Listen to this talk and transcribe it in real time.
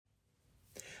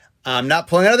I'm not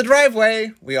pulling out of the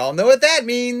driveway. We all know what that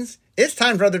means. It's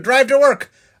time for another Drive to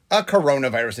Work, a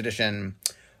coronavirus edition.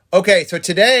 Okay, so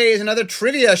today is another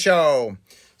trivia show.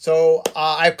 So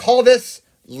I call this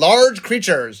Large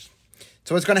Creatures.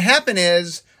 So what's going to happen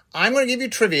is I'm going to give you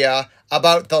trivia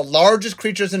about the largest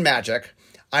creatures in Magic.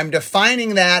 I'm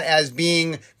defining that as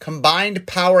being combined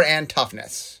power and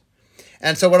toughness.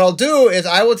 And so what I'll do is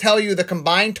I will tell you the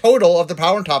combined total of the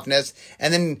power and toughness,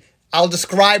 and then I'll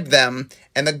describe them.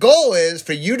 And the goal is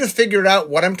for you to figure out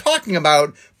what I'm talking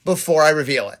about before I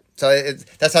reveal it. So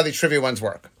that's how these trivia ones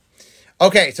work.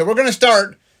 Okay, so we're going to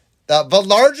start the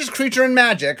largest creature in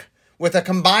Magic with a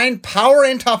combined power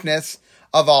and toughness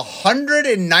of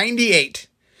 198.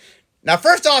 Now,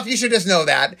 first off, you should just know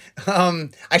that.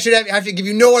 I should have to give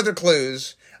you no other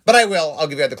clues, but I will. I'll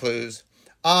give you other clues.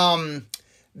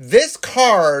 This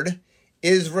card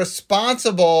is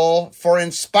responsible for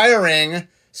inspiring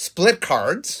split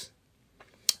cards.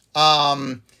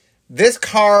 This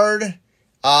card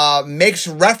makes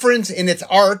reference in its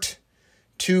art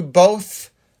to both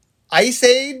Ice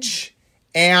Age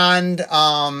and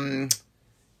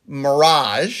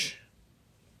Mirage.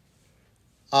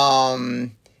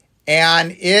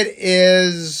 And it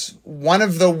is one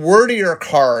of the wordier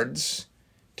cards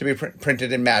to be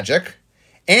printed in Magic.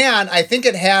 And I think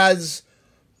it has,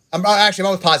 I'm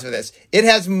almost positive of this, it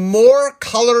has more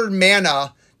colored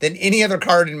mana than any other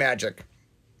card in Magic.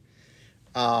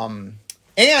 And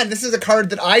this is a card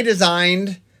that I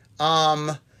designed.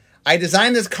 I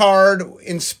designed this card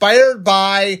inspired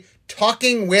by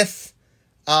talking with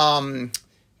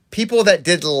people that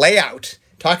did layout,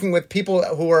 talking with people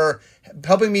who were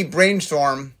helping me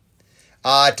brainstorm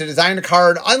to design a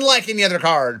card unlike any other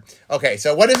card. Okay,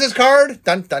 so what is this card?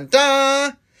 Dun, dun,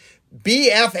 dun.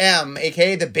 BFM,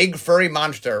 aka the Big Furry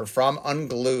Monster from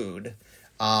Unglued.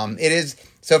 It is,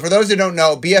 so for those who don't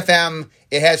know, BFM,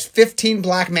 it has 15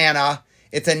 black mana.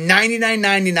 It's a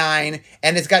 99.99,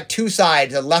 and it's got two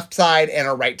sides, a left side and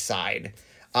a right side.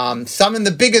 Summon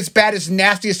the biggest, baddest,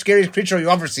 nastiest, scariest creature you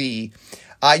ever see.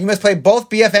 You must play both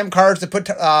BFM cards to put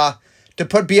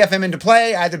BFM into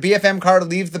play. Either BFM card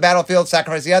leaves the battlefield,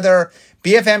 sacrifice the other.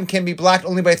 BFM can be blocked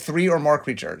only by 3 or more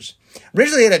creatures.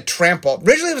 Originally it had trample.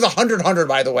 Originally it was 100,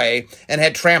 by the way, and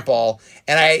had trample.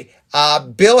 And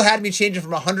Bill had me change it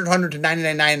from 100 to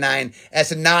 99.99 as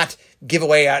to not give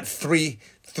away at three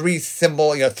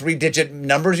symbol, 3-digit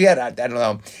numbers yet. I don't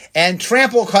know. And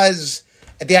trample, because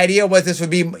the idea was this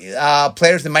would be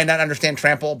players that might not understand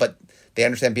trample, but they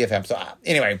understand BFM. So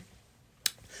anyway,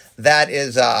 that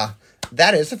is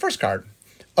the first card.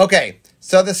 Okay,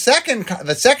 so the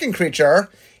second creature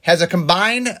has a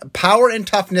combined power and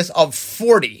toughness of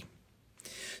 40.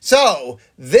 So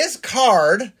this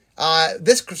card,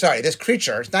 this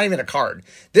creature, it's not even a card.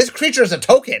 This creature is a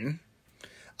token,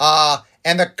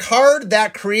 and the card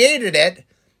that created it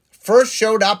first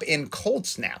showed up in Cold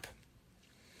Snap.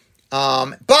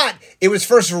 But it was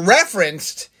first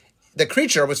referenced. The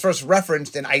creature was first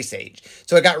referenced in Ice Age.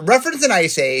 So it got referenced in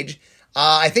Ice Age.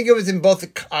 I think it was in both the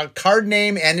card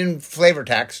name and in flavor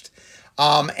text.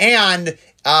 And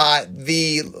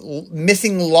the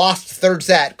missing lost third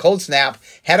set, Cold Snap,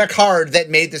 had a card that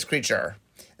made this creature.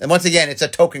 And once again, it's a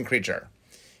token creature.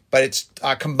 But it's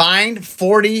combined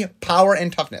 40 power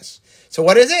and toughness. So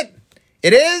what is it?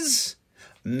 It is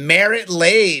Marit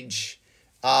Lage.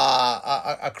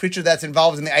 A creature that's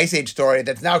involved in the Ice Age story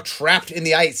that's now trapped in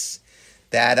the ice.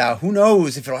 That who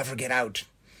knows if it'll ever get out.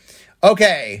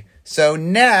 Okay, so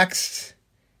next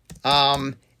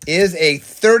is a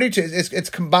 32. It's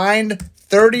combined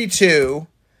 32.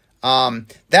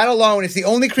 That alone is the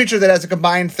only creature that has a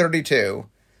combined 32.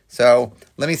 So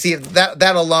let me see if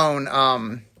that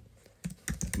alone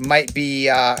might be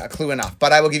a clue enough.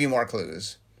 But I will give you more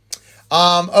clues.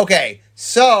 Okay,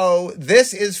 so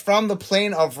this is from the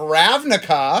plane of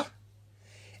Ravnica.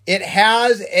 It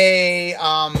has a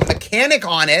mechanic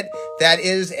on it that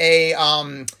is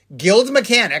a guild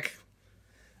mechanic,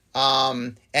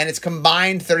 and it's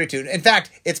combined 32. In fact,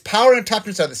 its power and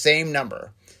toughness are the same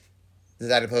number. Is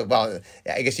that well?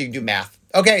 I guess you can do math.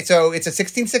 Okay, so it's a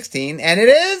 16/16, and it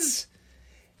is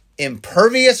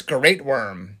Impervious Great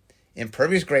Worm.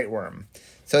 Impervious Great Worm.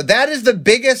 So that is the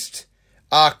biggest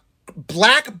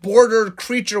black bordered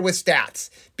creature with stats.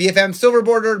 BFM silver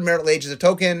bordered, Marit Lage is a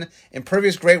token,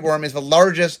 Impervious Great Worm is the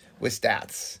largest with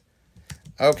stats.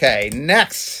 Okay,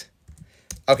 next.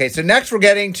 Okay, so next we're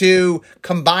getting to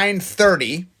combined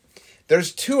 30.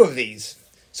 There's 2 of these.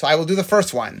 So I will do the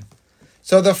first one.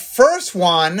 So the first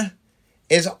one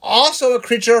is also a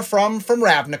creature from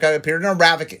Ravnica. It appeared in a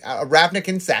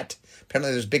Ravnican set.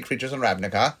 Apparently there's big creatures in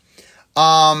Ravnica.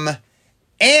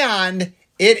 And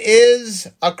it is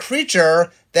a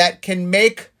creature that can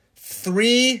make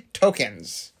 3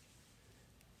 tokens.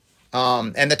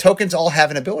 And the tokens all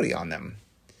have an ability on them.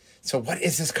 So what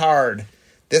is this card?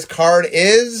 This card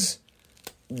is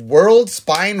World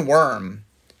Spine Worm.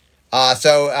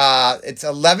 It's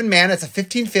 11 mana. It's a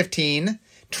 15/15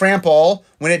 trample.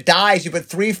 When it dies, you put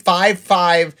 3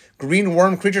 5/5 green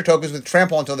worm creature tokens with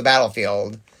trample into the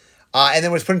battlefield. And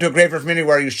then when it's put into a graveyard from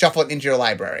anywhere, you shuffle it into your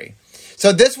library.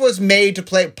 So this was made to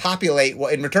populate.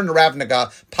 Well, in Return to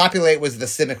Ravnica, populate was the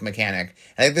Simic mechanic.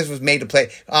 I think this was made to play.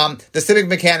 The Simic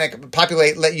mechanic,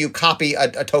 populate, let you copy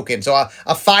a token. So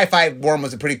a 5/5 worm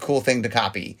was a pretty cool thing to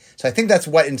copy. So I think that's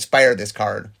what inspired this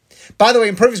card. By the way,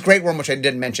 Impervious Great Worm, which I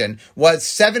didn't mention, was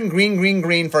 7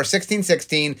 green for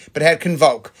 16/16, but had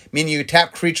Convoke, meaning you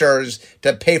tap creatures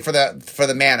to pay for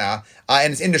the mana,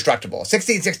 and it's indestructible.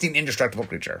 16/16 indestructible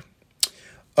creature.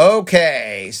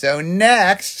 Okay, so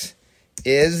next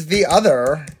is the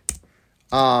other,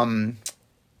 where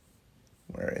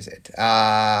is it?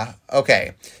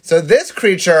 Okay, so this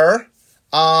creature,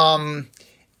 so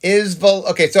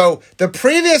the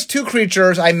previous 2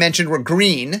 creatures I mentioned were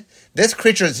green. This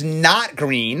creature is not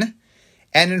green,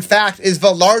 and in fact is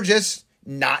the largest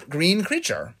not green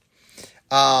creature.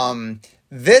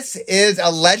 This is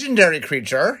a legendary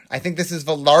creature. I think this is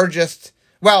the largest,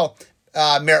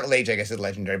 Merit Lage, I guess, is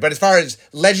legendary. But as far as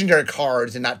legendary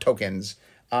cards and not tokens,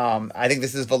 I think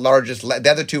this is the largest.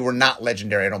 The other 2 were not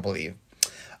legendary, I don't believe.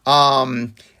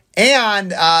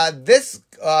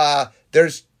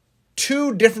 There's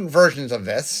 2 different versions of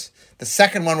this. The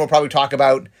second one we'll probably talk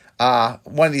about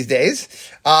one of these days.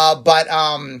 So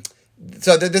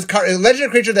this card is a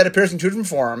legendary creature that appears in 2 different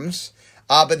forms.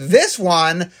 But this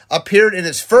one appeared in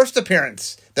its first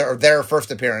appearance, their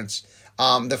first appearance,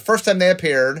 the first time they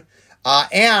appeared.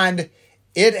 And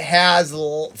it has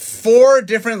 4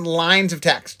 different lines of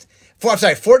text.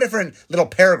 4 different little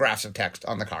paragraphs of text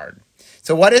on the card.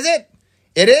 So what is it?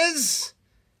 It is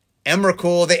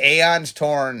Emrakul, the Aeon's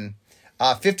Torn.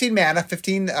 15 mana,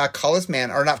 15 colorless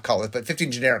mana, or not colorless, but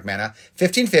 15 generic mana.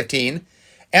 15/15.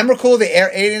 Emrakul, the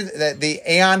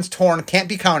Aeon's Torn, can't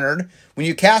be countered. When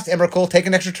you cast Emrakul, take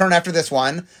an extra turn after this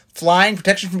one. Flying,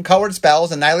 protection from colored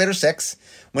spells, Annihilator 6.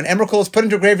 When Emrakul is put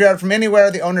into a graveyard from anywhere,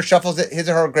 the owner shuffles his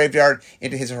or her graveyard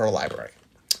into his or her library.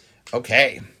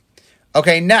 Okay,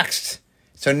 next.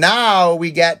 So now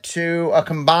we get to a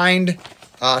combined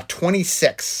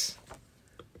 26.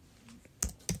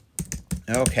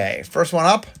 Okay, first one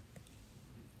up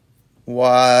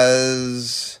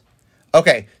was...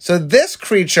 Okay, so this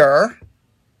creature,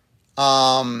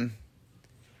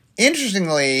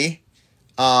 interestingly,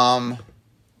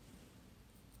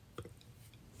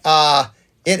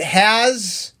 it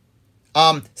has,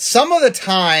 some of the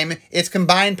time, its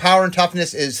combined power and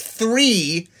toughness is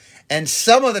 3, and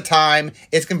some of the time,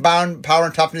 its combined power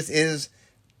and toughness is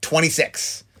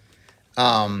 26.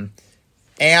 And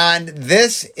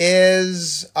this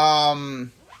is,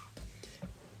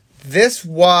 this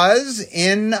was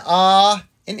in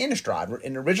Innistrad,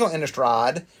 in original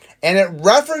Innistrad, and it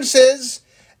references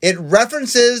a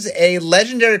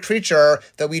legendary creature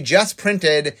that we just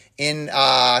printed in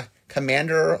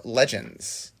Commander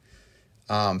Legends.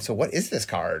 So what is this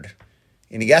card?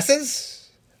 Any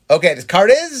guesses? Okay, this card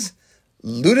is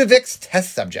Ludevic's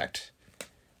Test Subject.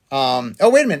 Wait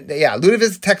a minute. Yeah,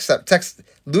 Ludevic's Test Subject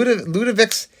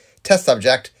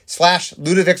 /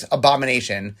 Ludevic's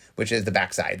Abomination, which is the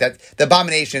backside. The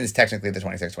Abomination is technically the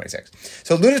 26/26.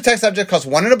 So Ludevic's Test Subject costs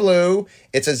 1 and a blue.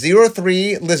 It's a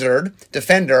 0/3 lizard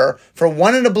defender. For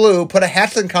 1 and a blue, put a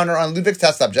hatchling counter on Ludevic's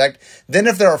Test Subject. Then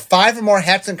if there are 5 or more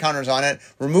hatchling counters on it,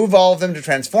 remove all of them to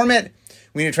transform it.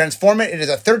 When you transform it, it is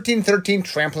a 13/13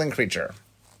 trampling creature.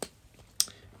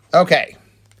 Okay,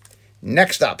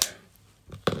 next up.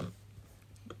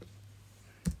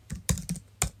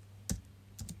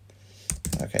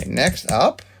 Okay, next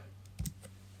up.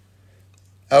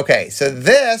 Okay, so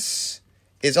this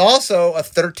is also a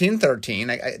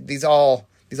 13/13. These all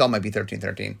might be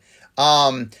 13/13.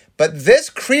 But this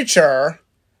creature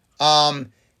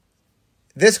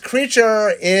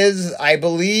is, I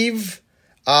believe,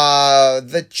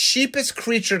 the cheapest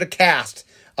creature to cast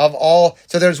of all.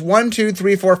 So there's 1, 2,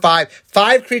 3, 4,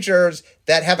 5 creatures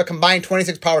that have a combined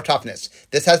 26 power toughness.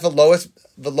 This has the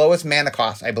lowest mana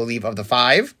cost, I believe, of the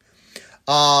 5.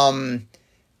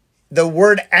 The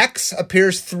word X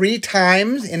appears 3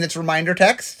 times in its reminder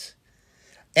text,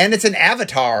 and it's an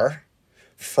avatar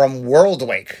from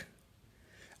Worldwake.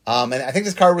 And I think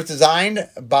this card was designed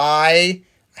by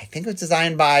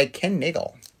Ken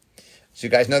Nagel. So you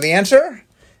guys know the answer?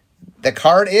 The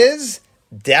card is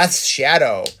Death's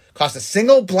Shadow. Costs a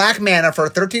single black mana for a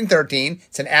 13/13.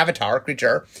 It's an avatar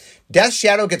creature. Death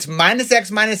Shadow gets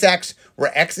 -X/-X,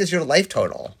 where X is your life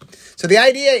total. So the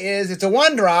idea is it's a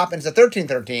 1-drop and it's a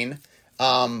 13/13,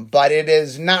 but it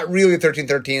is not really a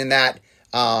 13/13 in that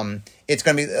it's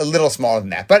going to be a little smaller than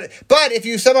that. But if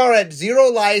you somehow are at 0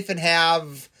 life and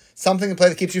have something to play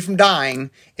that keeps you from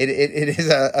dying, it is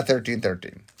a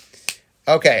 13/13.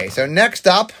 Okay, so next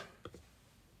up.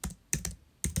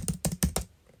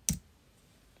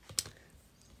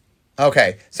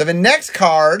 Okay, so the next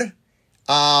card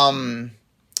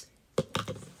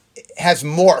has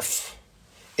Morph.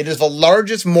 It is the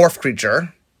largest Morph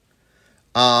creature.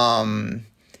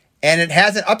 And it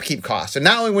has an upkeep cost. So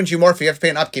not only when you morph, you have to pay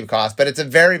an upkeep cost, but it's a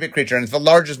very big creature, and it's the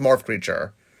largest Morph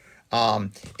creature.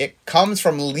 It comes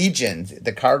from Legions.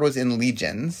 The card was in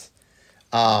Legions.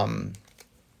 And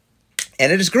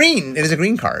it is green. It is a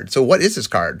green card. So what is this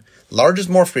card? Largest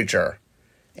Morph creature.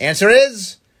 Answer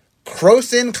is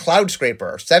Krosan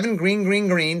Cloudscraper. 7 green,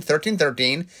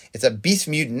 13/13. It's a beast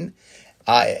mutant.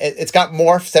 It's got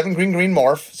morph, 7 green,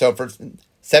 morph. So for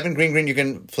 7 green, you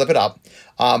can flip it up.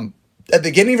 At the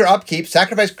beginning of your upkeep,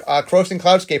 sacrifice Krosan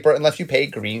Cloudscaper unless you pay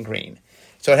green.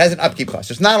 So it has an upkeep cost.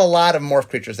 There's not a lot of morph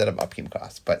creatures that have upkeep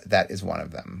costs, but that is one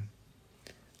of them.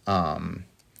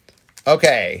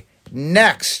 Okay,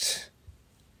 next.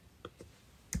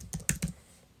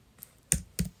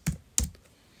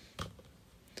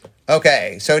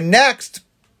 Okay, so next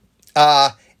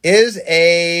is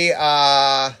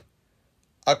a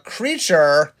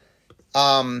creature.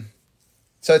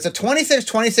 So it's a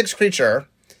 26/26 creature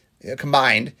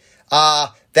combined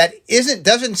that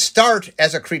doesn't start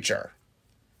as a creature.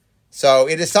 So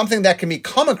it is something that can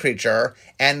become a creature,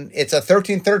 and it's a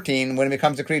 13/13 when it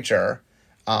becomes a creature.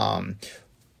 And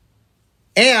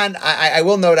I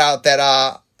will note out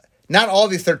that not all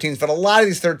of these 13s, but a lot of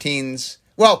these 13s.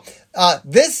 Well,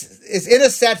 this is in a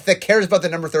set that cares about the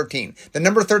number 13. The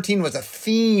number 13 was a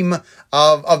theme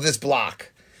of this block.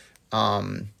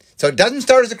 So it doesn't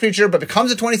start as a creature, but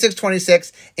becomes a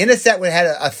 26/26 in a set where it had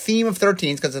a theme of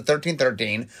 13s because it's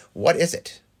 13/13. What is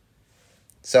it?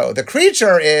 So the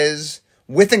creature is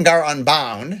Withengar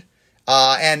Unbound,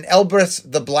 and Elbrith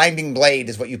the Blinding Blade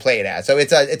is what you play it as. So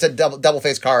it's a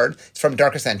double-faced card. It's from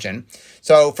Dark Ascension.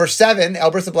 So for 7,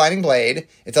 Elbrith the Blinding Blade,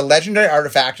 it's a legendary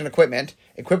artifact and equipment.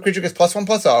 Equipped creature gets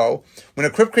 +1/+0. When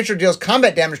an equipped creature deals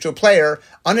combat damage to a player,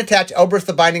 unattach Elbrith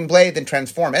the Binding Blade, then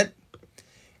transform it.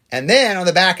 And then on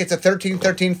the back, it's a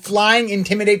 13/13 Flying,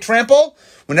 Intimidate, Trample.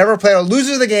 Whenever a player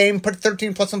loses the game, put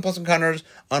 13 +1/+1 counters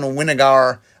on a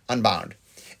Withengar Unbound.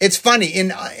 It's funny, in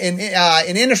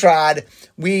Innistrad,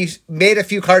 we made a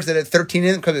few cards that had 13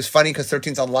 in it because it was funny, because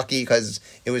 13's unlucky, because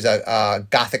it was a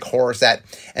gothic horror set.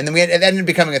 And then it ended up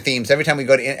becoming a theme. So every time we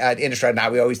go to Innistrad now,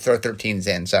 we always throw 13s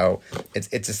in. So it's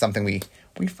just something we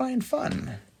find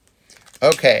fun.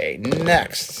 Okay,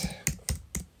 next.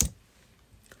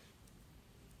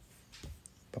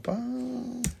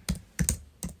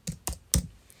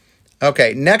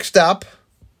 Okay, next up.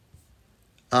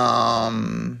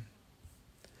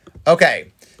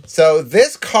 Okay, so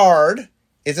this card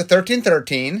is a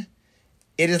 13/13.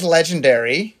 It is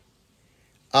legendary.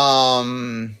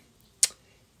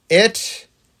 It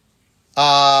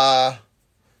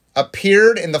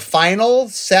appeared in the final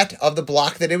set of the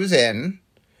block that it was in.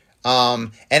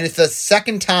 And it's the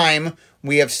second time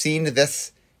we have seen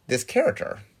this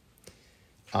character.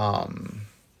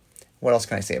 What else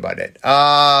can I say about it?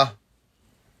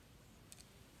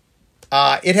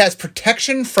 It has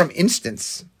protection from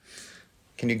instants.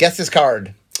 Can you guess this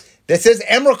card? This is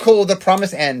Emrakul, the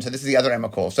Promised End. So this is the other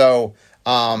Emrakul. So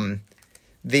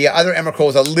the other Emrakul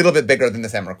is a little bit bigger than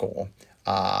this Emrakul.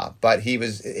 But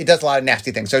it does a lot of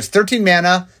nasty things. So it's 13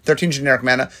 mana, 13 generic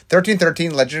mana,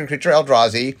 13/13 legendary creature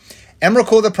Eldrazi.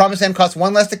 Emrakul, the Promised End, costs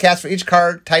 1 less to cast for each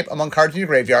card type among cards in your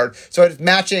graveyard. So it's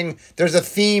matching. There's a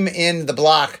theme in the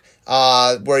block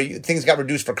where things got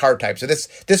reduced for card type. So this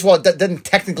while it doesn't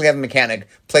technically have a mechanic,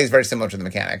 plays very similar to the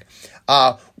mechanic.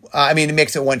 It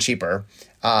makes it 1 cheaper.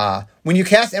 When you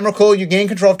cast Emrakul, you gain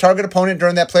control of target opponent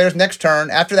during that player's next turn.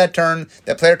 After that turn,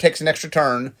 that player takes an extra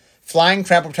turn. Flying,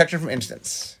 trample, protection from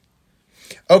instants.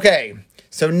 Okay,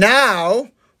 so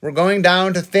now we're going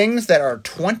down to things that are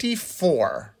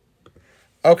 24.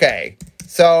 Okay,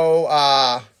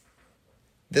 so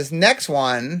this next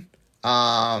one.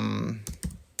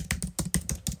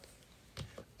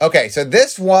 Okay, so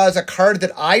this was a card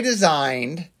that I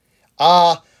designed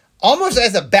almost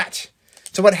as a bet.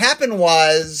 So what happened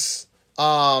was,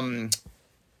 when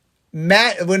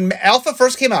Alpha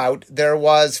first came out, there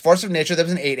was Force of Nature that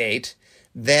was an 8/8.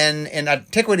 Then in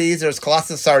Antiquities, there was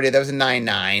Colossus of Sardia that was a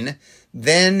 9/9.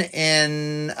 Then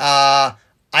in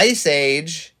Ice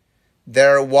Age,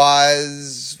 there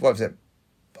was, what was it?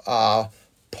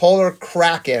 Polar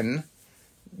Kraken.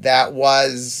 That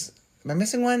was, am I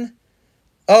missing one?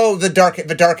 Oh, the Dark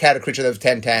had a creature that was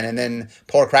 10-10, and then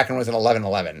Polar Kraken was an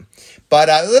 11-11. But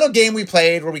a little game we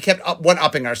played where we kept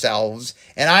one-upping ourselves,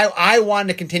 and I wanted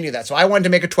to continue that. So I wanted to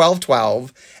make a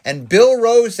 12-12, and Bill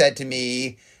Rose said to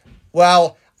me,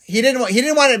 well, he didn't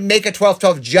want to make a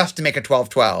 12-12 just to make a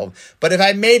 12-12, but if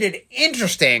I made it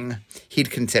interesting,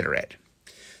 he'd consider it.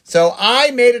 So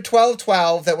I made a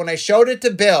 12-12 that when I showed it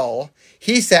to Bill,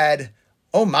 he said,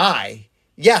 oh my,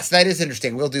 yes, that is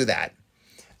interesting. We'll do that.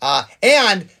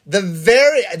 And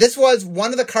this was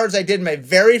one of the cards I did in my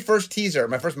very first teaser,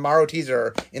 my first Maro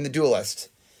teaser in the Duelist.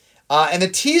 And the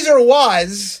teaser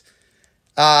was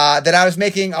that I was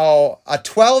making a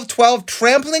 12-12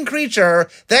 trampling creature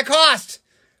that cost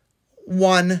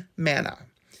 1 mana.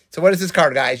 So what is this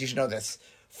card, guys? You should know this.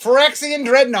 Phyrexian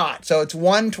Dreadnought. So it's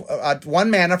 1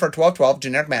 mana for 12-12,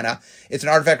 generic mana. It's an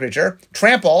artifact creature.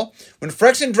 Trample. When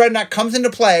Phyrexian Dreadnought comes into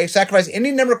play, sacrifice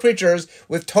any number of creatures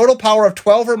with total power of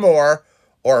 12 or more,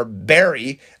 or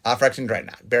bury Phyrexian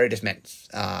Dreadnought. Bury just meant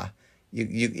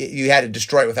you had to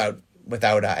destroy it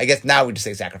without I guess now we just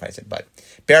say sacrifice it, but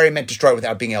bury meant destroy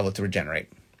without being able to regenerate.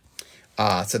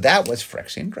 So that was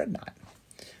Phyrexian Dreadnought.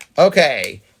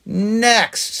 Okay,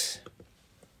 next.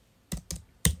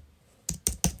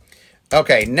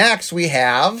 Okay, next we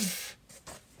have,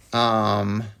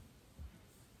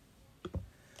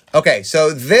 okay,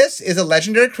 so this is a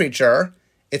legendary creature.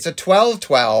 It's a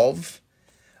 12-12.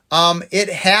 It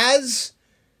has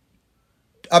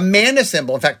a mana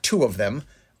symbol, in fact, 2 of them,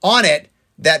 on it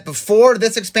that before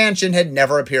this expansion had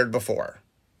never appeared before.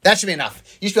 That should be enough.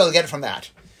 You should be able to get it from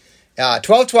that.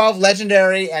 12-12,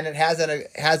 legendary, and it has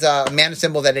a mana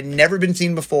symbol that had never been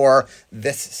seen before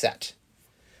this set.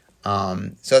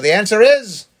 So the answer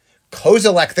is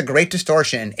Kozilek, the Great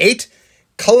Distortion. 8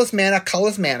 colorless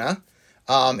mana.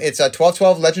 It's a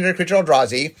 12-12 legendary creature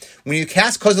Eldrazi. When you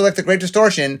cast Kozilek, the Great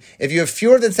Distortion, if you have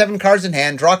fewer than 7 cards in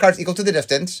hand, draw cards equal to the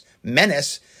distance,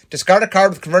 menace, discard a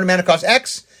card with converted mana cost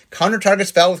X, counter target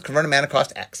spell with converted mana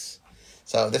cost X.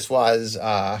 So this was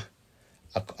a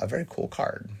very cool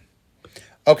card.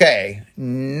 Okay,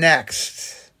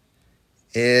 next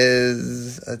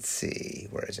is, let's see,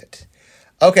 where is it?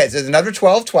 Okay, so there's another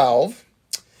 12-12.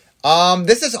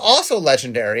 This is also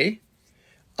legendary.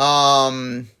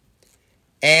 And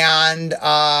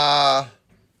I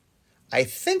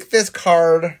think this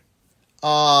card,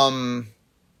 okay,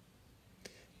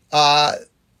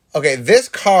 this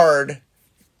card,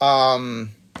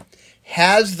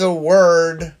 has the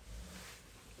word,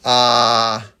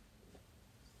 oh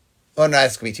no,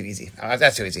 that's gonna be too easy.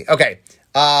 That's too easy. Okay.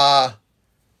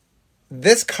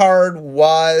 This card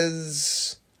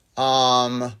was,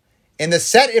 in the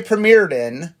set it premiered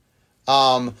in,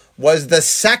 was the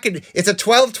second, it's a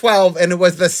 12-12, and it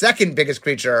was the second biggest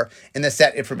creature in the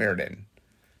set it premiered in.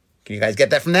 Can you guys get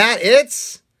that from that?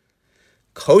 It's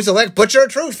Kozilek, Butcher of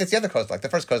Truth. It's the other Kozilek, the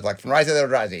first Kozilek from Rise of the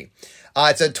Eldrazi.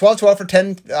 It's a 12-12 for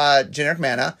 10 generic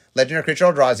mana, legendary creature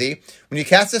Eldrazi. When you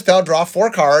cast a spell, draw 4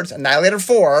 cards, Annihilator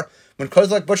 4. When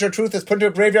Kozilek, Butcher of Truth is put into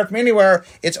a graveyard from anywhere,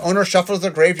 its owner shuffles the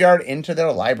graveyard into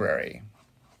their library.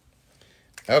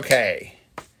 Okay,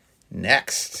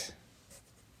 next.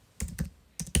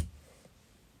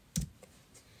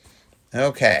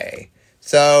 Okay,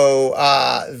 so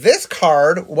this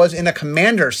card was in a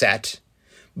commander set,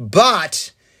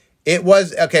 but it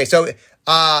was, okay, so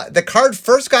the card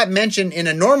first got mentioned in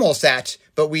a normal set,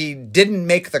 but we didn't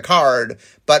make the card,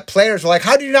 but players were like,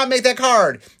 how did you not make that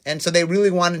card? And so they really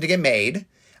wanted to get made.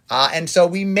 And so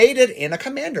we made it in a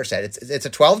commander set. It's a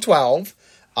 12-12.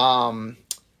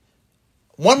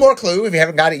 One more clue, if you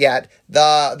haven't got it yet.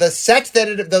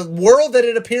 The world that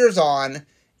it appears on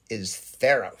is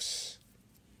Theros.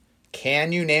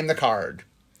 Can you name the card?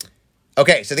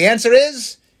 Okay, so the answer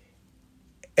is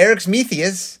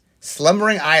Eryximethys,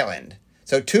 Slumbering Island.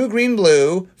 So 2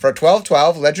 green-blue for a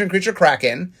 12-12, legendary creature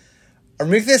Kraken.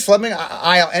 Eryximethys Slumbering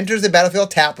Isle enters the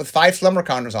battlefield tapped with 5 slumber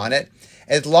counters on it.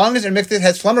 As long as Eryximethys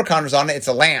has slumber counters on it, it's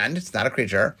a land. It's not a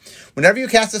creature. Whenever you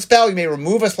cast a spell, you may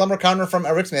remove a slumber counter from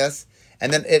Eryximethys,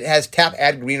 and then it has tap,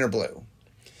 add green or blue.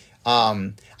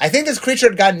 I think this creature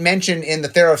had gotten mentioned in the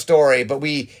Theros story, but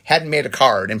we hadn't made a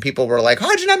card, and people were like,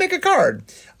 how did you not make a card?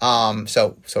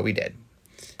 So we did.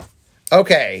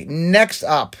 Okay, next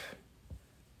up.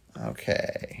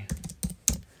 Okay.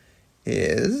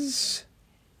 Is...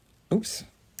 Oops.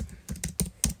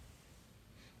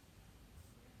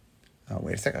 Oh,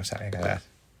 wait a second. I'm sorry. I gotta...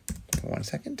 1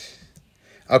 second.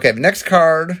 Okay, the next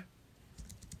card...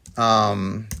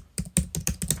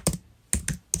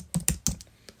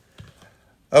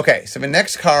 Okay, so the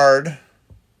next card...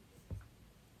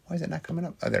 Why is it not coming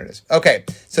up? Oh, there it is. Okay,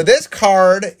 so this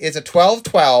card is a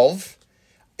 12/12.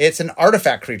 It's an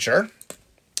artifact creature.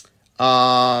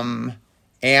 And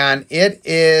it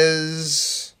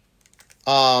is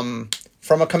from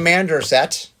a commander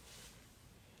set.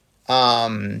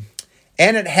 And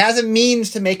it has a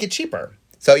means to make it cheaper.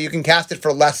 So you can cast it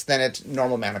for less than its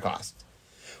normal mana cost.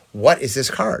 What is this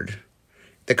card?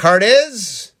 The card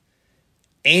is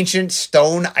Ancient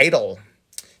Stone Idol.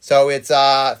 So it's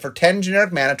for 10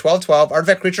 generic mana, 12/12,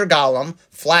 artifact creature golem,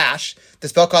 flash. The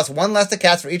spell costs 1 less to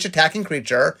cast for each attacking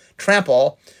creature,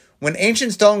 trample. When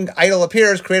Ancient Stone Idol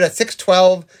appears, create a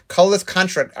 6/12 colorless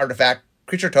construct artifact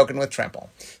creature token with trample.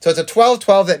 So it's a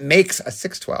 12/12 that makes a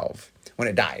 6/12 when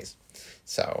it dies.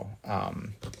 So,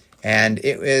 and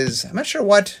it is, I'm not sure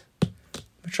what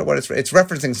it's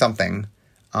referencing something.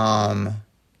 I'm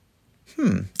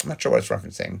not sure what it's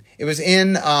referencing. It was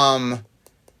in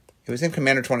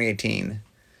Commander 2018.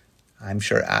 I'm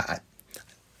sure.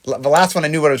 The last one I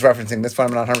knew what it was referencing. This one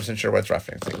I'm not 100% sure what it's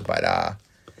referencing. But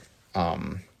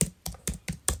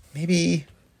maybe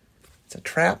it's a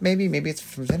trap. Maybe it's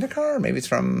from Zendikar. Maybe it's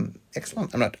from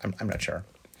X1. I'm not sure.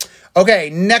 Okay,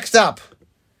 next up.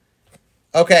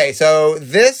 Okay, so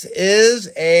this is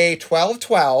a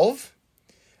 12/12.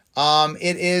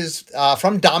 It is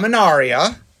from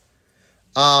Dominaria.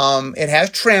 It has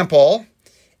trample.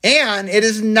 And it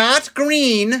is not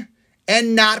green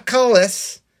and not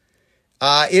colorless.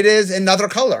 It is another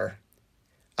color.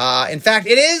 In fact,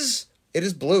 it is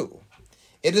blue.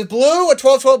 It is blue, a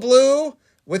 12/12 blue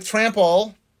with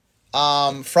trample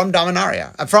from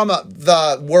Dominaria. From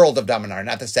the world of Dominaria,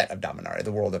 not the set of Dominaria,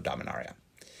 the world of Dominaria.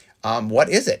 What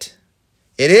is it?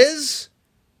 It is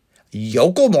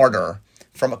Yokel Mortar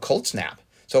from Occult Snap.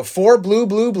 So 4 blue,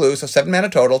 blue, blue, so 7 mana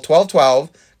total, 12/12,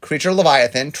 creature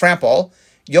Leviathan, trample.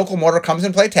 Yokel Mortar comes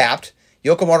in play tapped.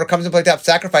 Yokel Mortar comes in play tapped,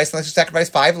 sacrifice, unless you sacrifice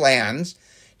 5 lands.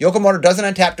 Yokel Mortar doesn't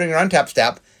untap during your untap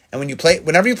step. And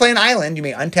whenever you play an island, you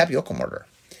may untap Yokel Mortar.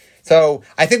 So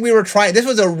I think we were trying, this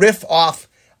was a riff off,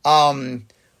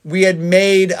 we had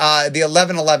made the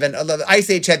 11/11, Ice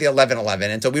Age had the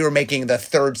 11/11, and so we were making the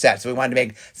third set, so we wanted to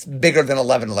make bigger than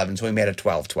 11/11, so we made a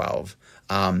 12/12.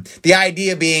 The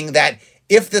idea being that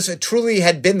if this truly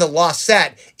had been the lost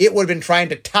set, it would have been trying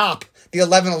to top the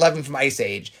 11/11 from Ice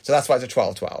Age, so that's why it's a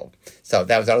 12/12. So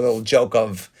that was our little joke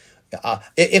of,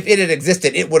 if it had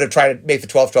existed, it would have tried to make the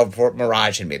 12/12 before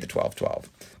Mirage had made the 12/12.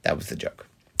 That was the joke.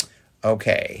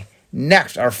 Okay,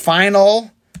 next, our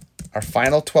final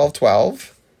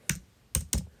 12/12.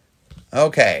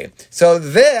 Okay, so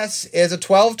this is a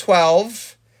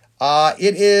 12/12.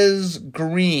 It is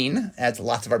green, as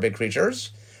lots of our big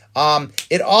creatures.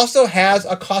 It also has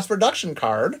a cost reduction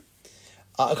card.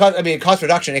 Cost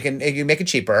reduction, it can make it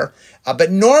cheaper.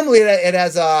 But normally it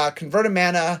has a converted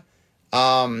mana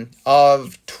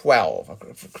of 12. A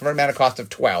converted mana cost of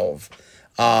 12.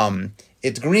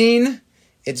 It's green.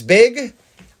 It's big.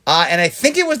 And I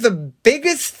think it was the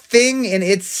biggest thing in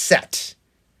its set.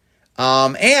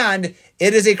 And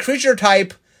it is a creature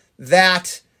type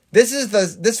that this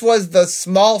was the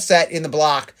small set in the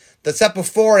block. The set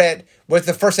before it was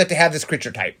the first set to have this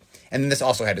creature type. And then this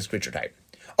also had this creature type.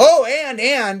 Oh, and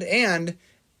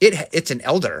it's an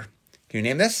Elder. Can you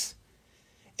name this?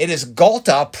 It is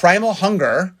Ghalta Primal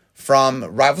Hunger from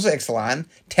Rivals of Ixalan.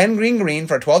 10 green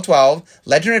for a 12/12.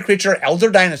 Legendary creature, Elder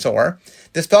Dinosaur.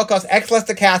 This spell costs X less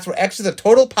to cast, where X is the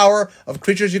total power of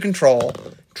creatures you control.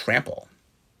 Trample.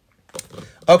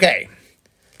 Okay.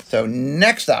 So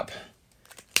next up.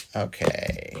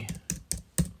 Okay.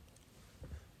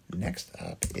 Next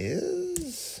up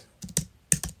is...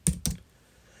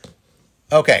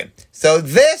 Okay, so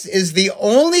this is the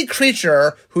only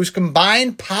creature whose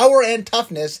combined power and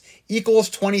toughness equals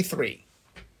 23.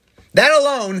 That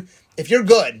alone, if you're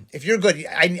good,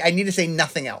 I need to say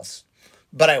nothing else,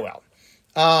 but I will.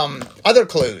 Other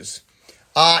clues.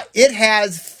 It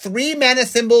has 3 mana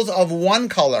symbols of one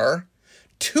color,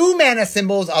 2 mana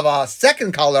symbols of a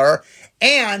second color,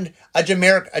 and a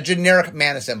generic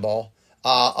mana symbol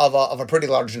of a pretty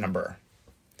large number.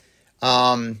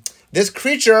 This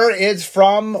creature is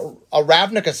from a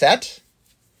Ravnica set,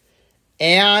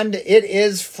 and it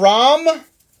is from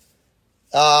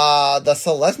the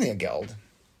Selesnya Guild.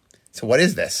 So what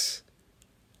is this?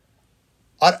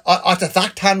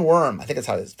 Autothakton Worm, I think that's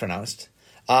how it's pronounced.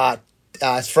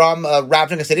 It's from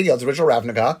Ravnica City Guild, original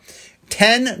Ravnica.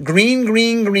 10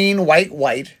 green,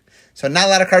 white. So not a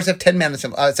lot of cards have 10 mana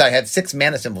symbols. Have 6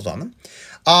 mana symbols on them.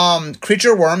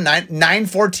 Creature Worm,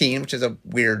 9/14, which is a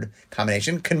weird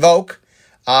combination. Convoke,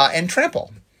 and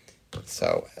Trample.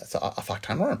 So it's a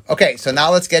Autothakton Worm. Okay, so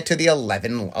now let's get to the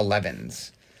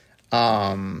 11/11s.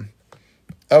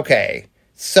 Okay,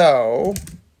 so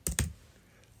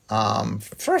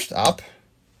first up,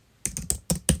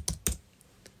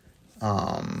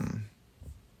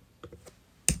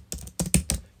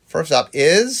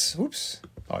 is, oops,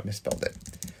 oh, I misspelled it.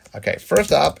 Okay,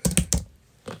 first up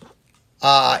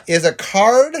is a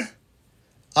card.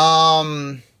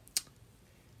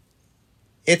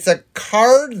 It's a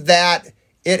card that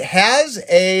it has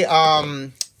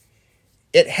a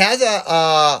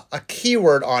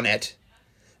keyword on it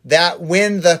that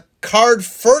when the card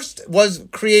first was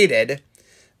created,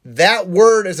 that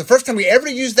word is the first time we ever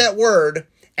used that word,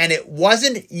 and it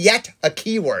wasn't yet a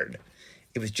keyword.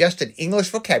 It was just an English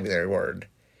vocabulary word.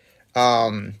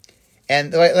 And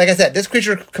like I said, this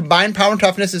creature combined power and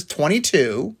toughness is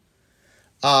 22.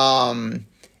 And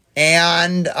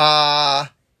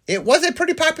it was a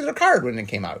pretty popular card when it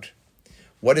came out.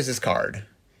 What is this card?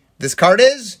 This card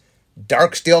is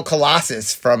Darksteel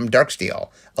Colossus from Darksteel.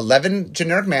 11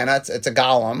 generic mana. It's a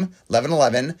golem.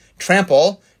 11/11.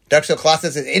 Trample. Darksteel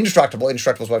Colossus is indestructible.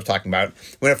 Indestructible is what I was talking about.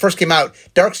 When it first came out,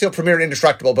 Darksteel premiered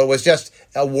indestructible, but it was just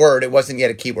a word. It wasn't yet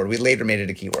a keyword. We later made it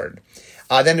a keyword.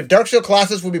 Then if Darksteel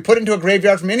Colossus would be put into a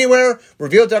graveyard from anywhere,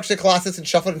 reveal Darksteel Colossus and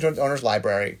shuffle it into its owner's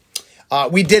library.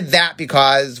 We did that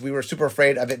because we were super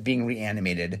afraid of it being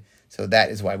reanimated. So that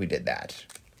is why we did that.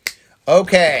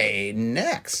 Okay,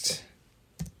 next.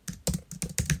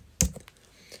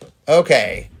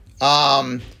 Okay.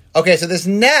 Okay, so this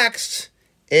next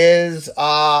is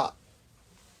an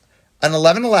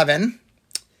 11/11.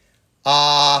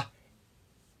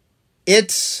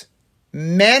 Its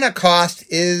mana cost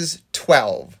is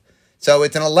 12. So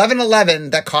it's an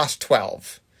 11/11 that costs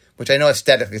 12, which I know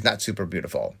aesthetically is not super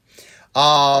beautiful.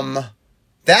 That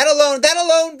alone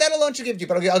should give it to you,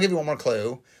 but I'll give you one more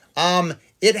clue.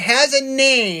 It has a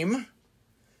name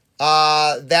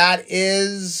that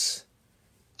is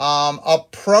a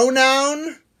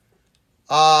pronoun.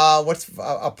 What's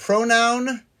a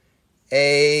pronoun?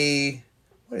 A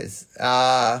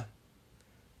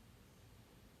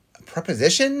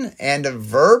preposition and a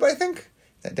verb, I think.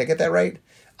 Did I get that right?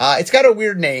 It's got a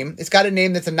weird name. It's got a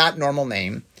name that's a not normal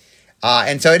name.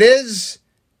 And so it is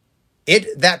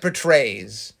It That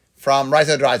Betrays from Rise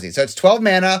of Eldrazi. So it's 12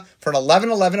 mana for an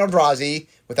 11/11 Eldrazi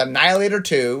with Annihilator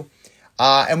 2.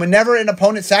 And whenever an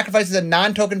opponent sacrifices a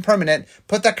non-token permanent,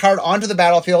 put that card onto the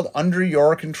battlefield under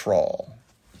your control.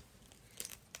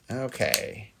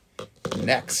 Okay.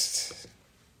 Next.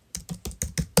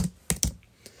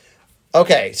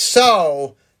 Okay,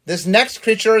 so this next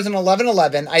creature is an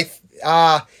 11/11.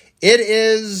 It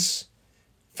is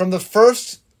from the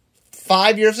first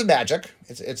 5 years of Magic.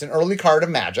 It's an early card of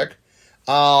Magic.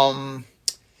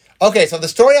 Okay, so the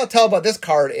story I'll tell about this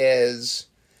card is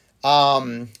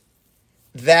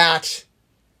that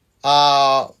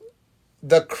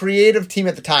the creative team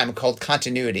at the time called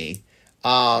Continuity,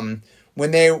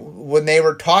 when they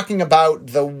were talking about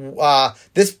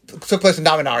this took place in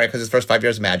Dominaria because it's the first 5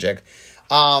 years of Magic.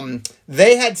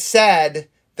 They had said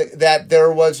that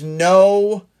there was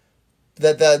no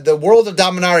that the world of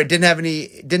Dominaria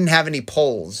didn't have any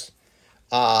polls,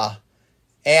 but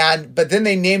then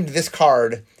they named this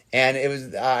card, and it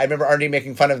was I remember Arnie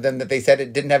making fun of them that they said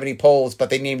it didn't have any polls, but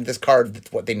they named this card.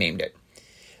 That's what they named it.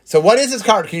 So what is this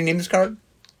card? Can you name this card?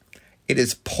 It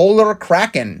is Polar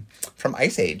Kraken from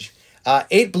Ice Age.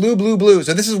 8 blue.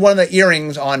 So this is one of the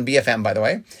earrings on BFM, by the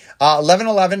way.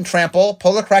 11/11 Trample.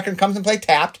 Polar Kraken comes and play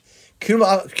tapped.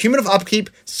 Cumulative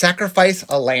upkeep. Sacrifice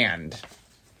a land.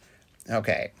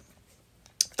 Okay.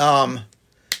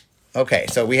 Okay.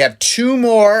 So we have two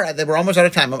more. We're almost out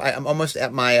of time. I'm almost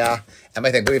at my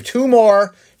thing. But we have two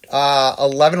more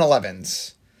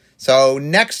 11/11s. So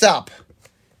next up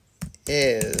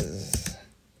is,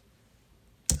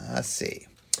 let's see.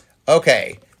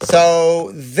 Okay.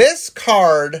 So this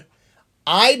card,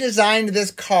 I designed this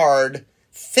card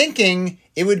thinking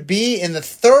it would be in the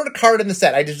third card in the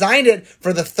set. I designed it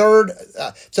for the third.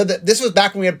 So that this was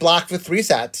back when we had blocked with 3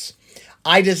 sets.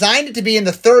 I designed it to be in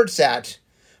the third set,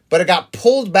 but it got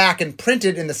pulled back and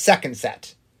printed in the second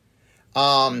set.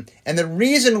 And the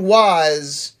reason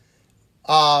was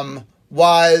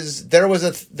there was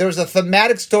a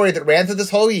thematic story that ran through this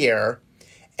whole year,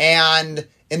 and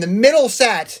in the middle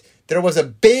set there was a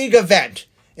big event,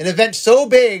 an event so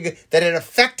big that it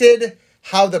affected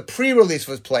how the pre-release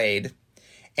was played.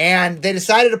 And they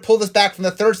decided to pull this back from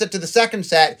the third set to the second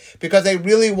set because they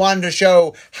really wanted to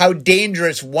show how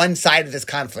dangerous one side of this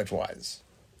conflict was.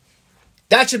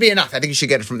 That should be enough. I think you should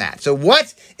get it from that. So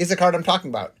what is the card I'm talking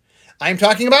about? I'm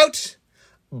talking about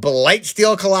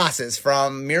Blightsteel Colossus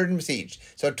from Mirrodin Besieged.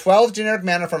 So 12 generic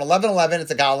mana for an 11/11.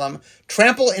 It's a golem.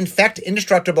 Trample, Infect,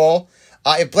 Indestructible.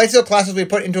 If Blightsteel Colossus we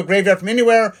put into a graveyard from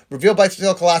anywhere, reveal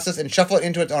Blightsteel Colossus and shuffle it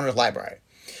into its owner's library.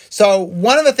 So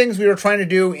one of the things we were trying to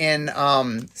do in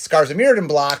Scars of Mirrodin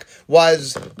block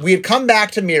was we had come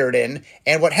back to Mirrodin,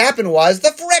 and what happened was the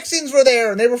Phyrexians were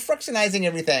there, and they were Phyrexianizing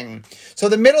everything. So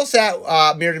the middle set,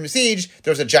 Mirrodin Besieged,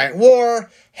 there was a giant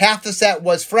war. Half the set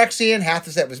was Phyrexian, half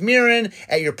the set was Mirren.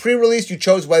 At your pre-release, you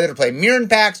chose whether to play Mirren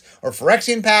packs or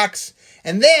Phyrexian packs.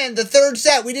 And then the third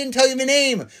set, we didn't tell you the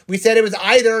name. We said it was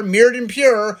either Mirrodin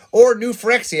Pure or New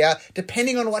Phyrexia,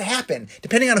 depending on what happened,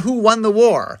 depending on who won the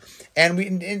war.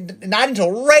 And not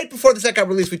until right before the set got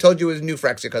released, we told you it was New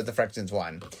Phyrexia because the Phyrexians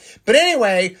won. But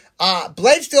anyway,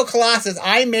 Blightsteel Colossus,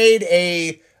 I made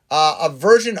a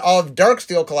version of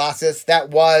Darksteel Colossus that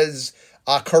was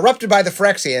corrupted by the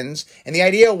Phyrexians, and the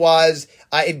idea was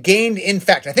it gained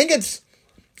Infect. I think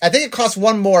it costs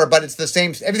one more, but it's the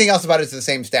same. Everything else about it is the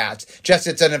same stats. Just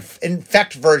it's an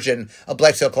Infect version of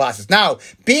Blightsteel Colossus. Now,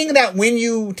 being that when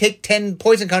you take 10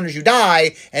 poison counters, you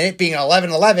die, and it being an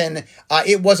 11/11,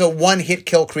 it was a one-hit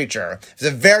kill creature. It's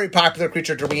a very popular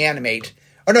creature to reanimate.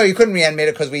 Or no, you couldn't reanimate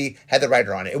it because we had the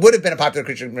rider on it. It would have been a popular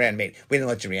creature to reanimate. We didn't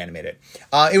let you reanimate it.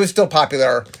 It was still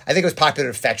popular. I think it was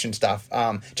popular to fetch and stuff.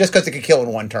 Just because it could kill in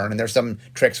one turn, and there's some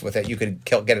tricks with it. You could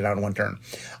get it out in one turn.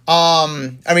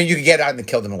 You could get it out and then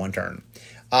killed in one turn.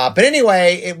 But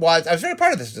anyway, I was very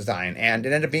proud of this design, and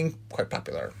it ended up being quite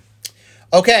popular.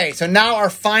 Okay, so now our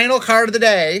final card of the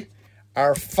day,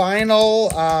 our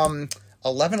final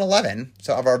 11/11,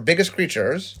 so of our biggest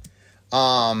creatures.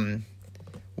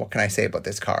 What can I say about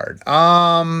this card?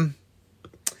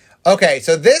 Okay,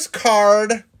 so this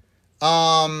card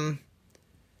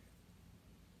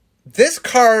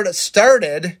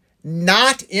started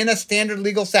not in a standard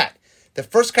legal set. The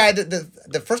first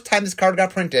time this card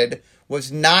got printed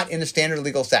was not in a standard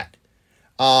legal set.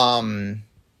 And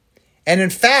in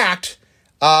fact,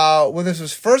 when this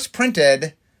was first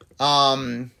printed, what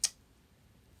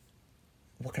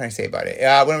can I say about it?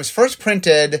 When it was first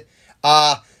printed,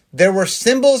 there were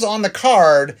symbols on the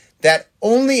card that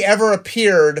only ever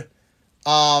appeared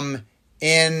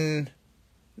in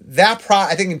that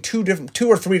I think in two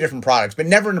or three different products, but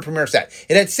never in a Premier set.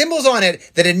 It had symbols on it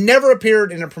that had never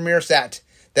appeared in a Premier set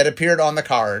that appeared on the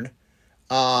card.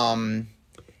 What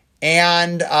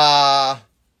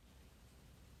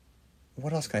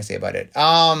else can I say about it?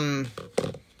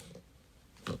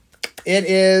 It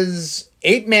is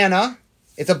 8 mana.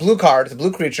 It's a blue card. It's a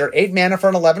blue creature. 8 mana for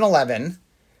an 11/11.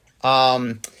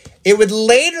 It would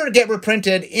later get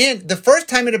reprinted the first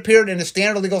time it appeared in a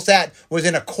standard legal set was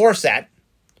in a core set.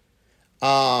 It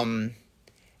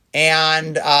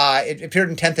appeared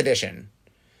in 10th edition.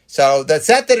 So the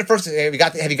set that it first, have you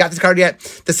got this card yet?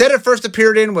 The set it first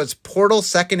appeared in was Portal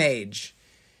Second Age.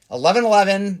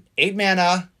 11/11, 8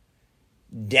 mana,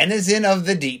 Denizen of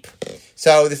the Deep.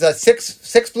 So this is a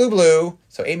 6 blue,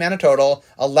 so 8 mana total.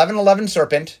 11/11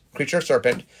 serpent, creature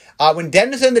serpent. When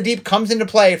Denizen of the Deep comes into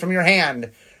play from your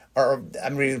hand, or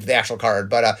I'm reading the actual card,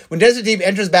 but when Denizen of the Deep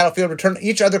enters the battlefield, return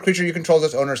each other creature you control to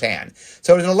its owner's hand.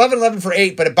 So it was an 11/11 for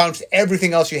 8, but it bounced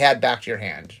everything else you had back to your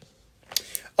hand.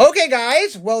 Okay,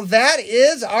 guys, well, that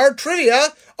is our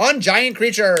trivia on giant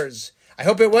creatures. I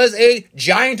hope it was a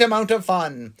giant amount of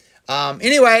fun.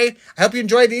 Anyway, I hope you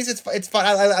enjoyed these. It's fun.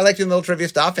 I like doing little trivia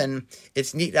stuff, and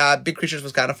it's neat. Big Creatures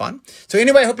was kind of fun. So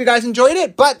anyway, I hope you guys enjoyed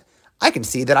it, but I can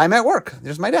see that I'm at work.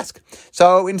 There's my desk.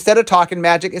 So instead of talking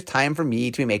magic, it's time for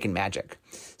me to be making magic.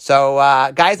 So,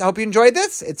 guys, I hope you enjoyed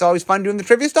this. It's always fun doing the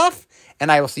trivia stuff,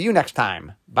 and I will see you next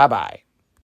time. Bye-bye.